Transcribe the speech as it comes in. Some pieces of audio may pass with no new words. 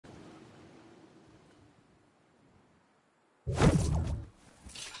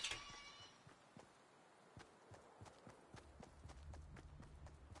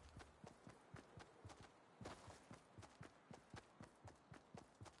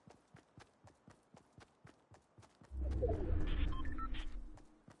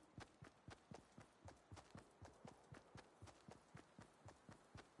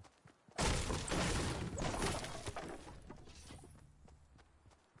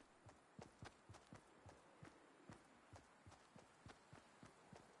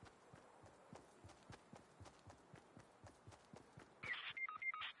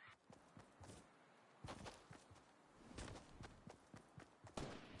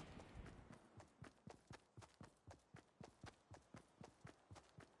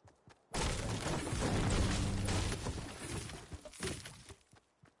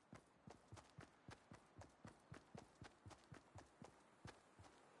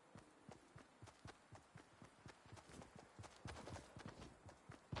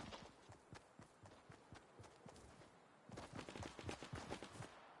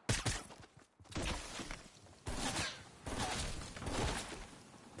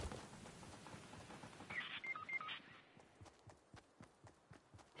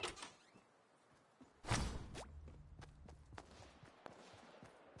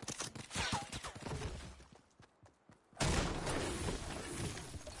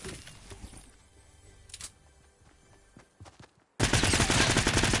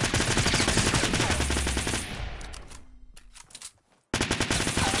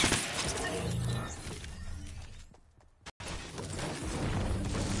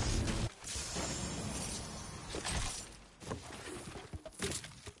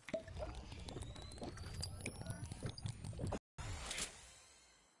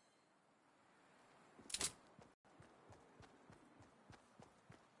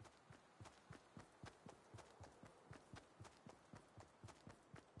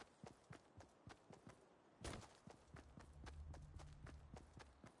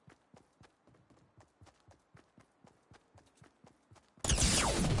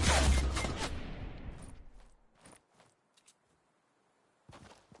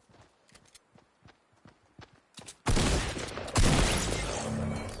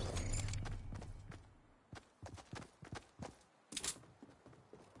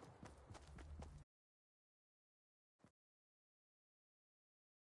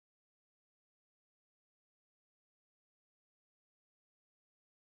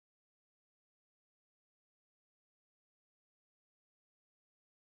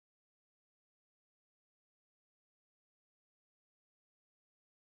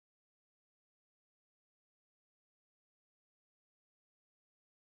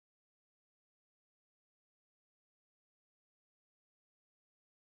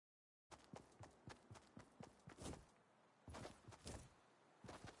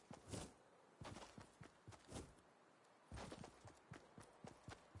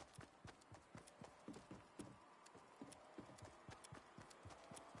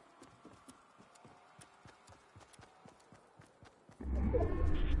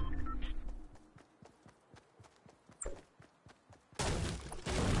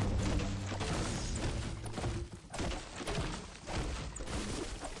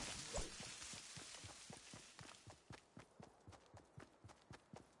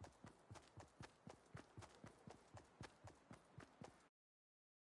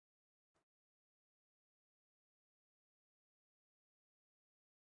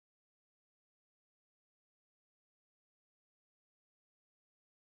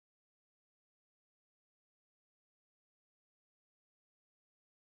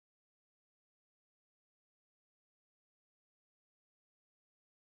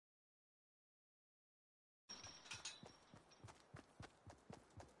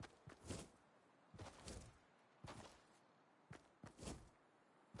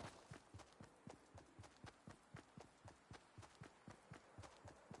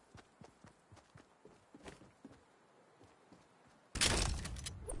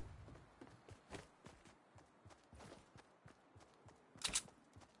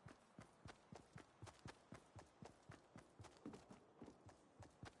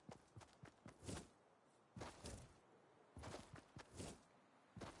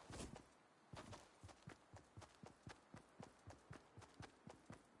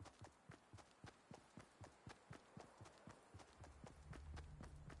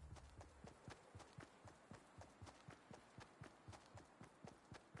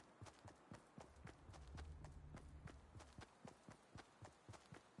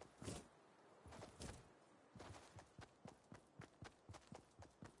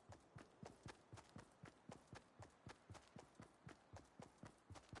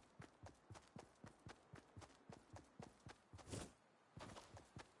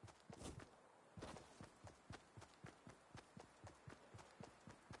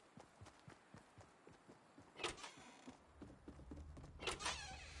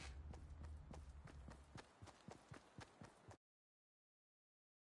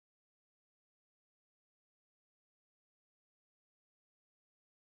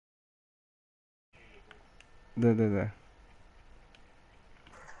There.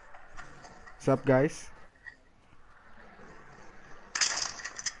 What's up, guys?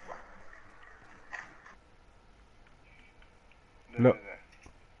 No.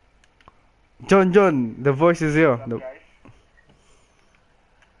 John, the voice is here.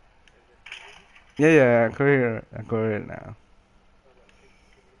 Yeah, I can hear it now.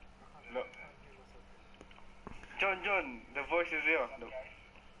 John, the voice is here.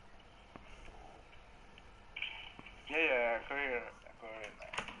 Yeah, I can hear it now.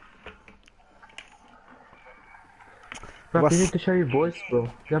 Bro, you need to share your voice, bro.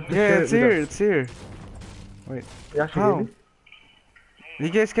 You have to Yeah, share it with us. it's here. Wait, You actually how? hear me? You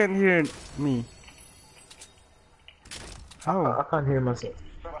guys can't hear me. How? I can't hear myself.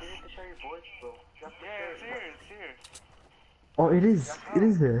 Bro, you need to share your voice, bro. Yeah, it's here. Oh, it is. It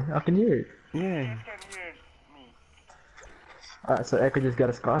is there. I can hear it. Yeah. You guys can't hear me. Alright, so Echo just got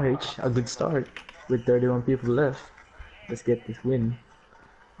a Scar H. A good start. With 31 people left. Let's get this win.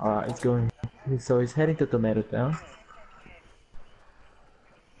 Alright, it's going. So he's heading to Tomato Town.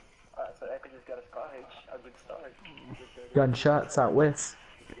 Alright, so Echo just got a Scar H. A good start. Gunshot southwest.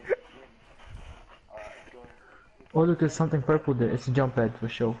 Oh, look, there's something purple there. It's a jump pad for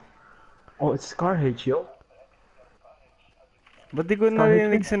sure. Oh, it's Scar H, yo. Ba't di ko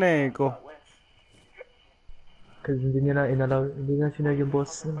narinig sa ko? Kasi hindi niya na inalaw, hindi na sinag yung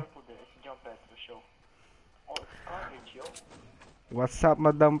boss. What's up,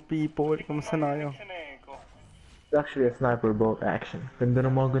 madam people? Kamusta na kayo? It's actually a sniper bolt action. Ganda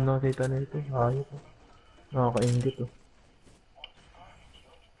ng mga ganda kita na ito. Ayos. Nakakaingit oh.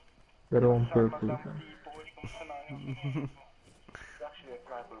 Pero ang purple.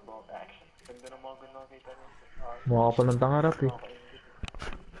 Mukha ka pa ng tangarap eh.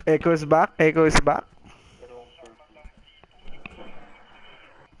 Echo is back. Echo's back.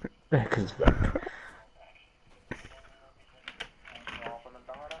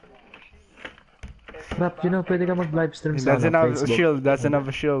 Rap, you know, pwede ka mag-livestream sa Doesn't have Facebook. a shield. Doesn't have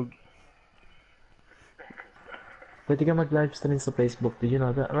a shield. Pwede ka mag-livestream sa Facebook. Did you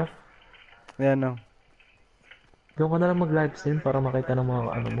know that, Rap? Yeah, no. Gawin ka na lang mag-livestream para makita ng mga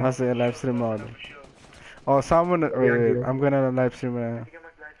ano mo. Kasi live stream ako. Oh, someone. Wait. I'm gonna live stream na. Pwede ka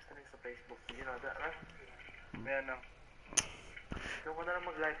mag-livestream sa Facebook. Did you know that, Rap? Yeah, no. Gawin ka na lang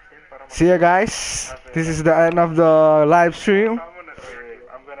mag-livestream para makita. See ya, guys. This is the end of the live stream.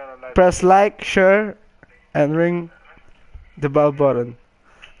 Press like, share, and ring the bell button.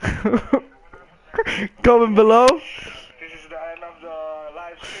 Comment below. This is the end of the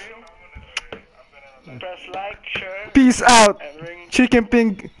live stream. Press like, share. Peace out. Chicken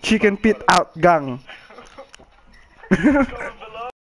pit out gang.